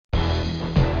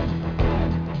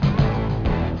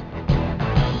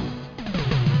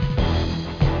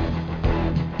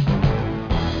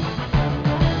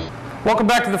Welcome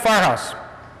back to the firehouse.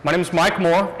 My name is Mike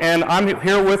Moore, and I'm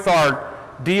here with our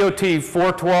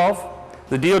DOT-412.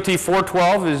 The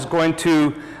DOT-412 is going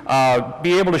to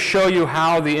be able to show you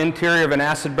how the interior of an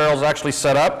acid barrel is actually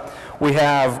set up. We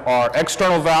have our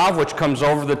external valve, which comes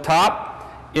over the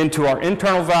top into our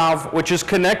internal valve, which is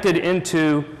connected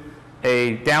into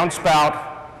a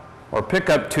downspout or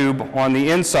pickup tube on the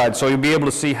inside. So you'll be able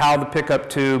to see how the pickup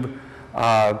tube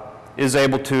is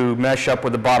able to mesh up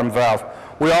with the bottom valve.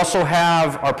 We also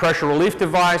have our pressure relief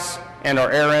device and our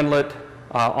air inlet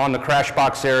on the crash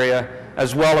box area,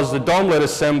 as well as the dome lid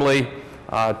assembly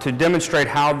to demonstrate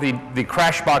how the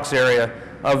crash box area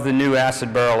of the new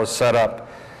acid barrel is set up.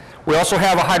 We also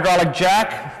have a hydraulic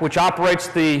jack which operates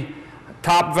the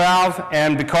top valve,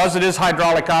 and because it is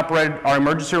hydraulic operated, our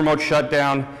emergency remote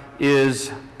shutdown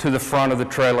is to the front of the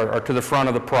trailer or to the front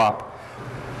of the prop.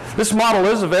 This model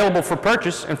is available for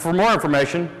purchase, and for more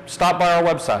information, stop by our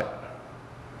website.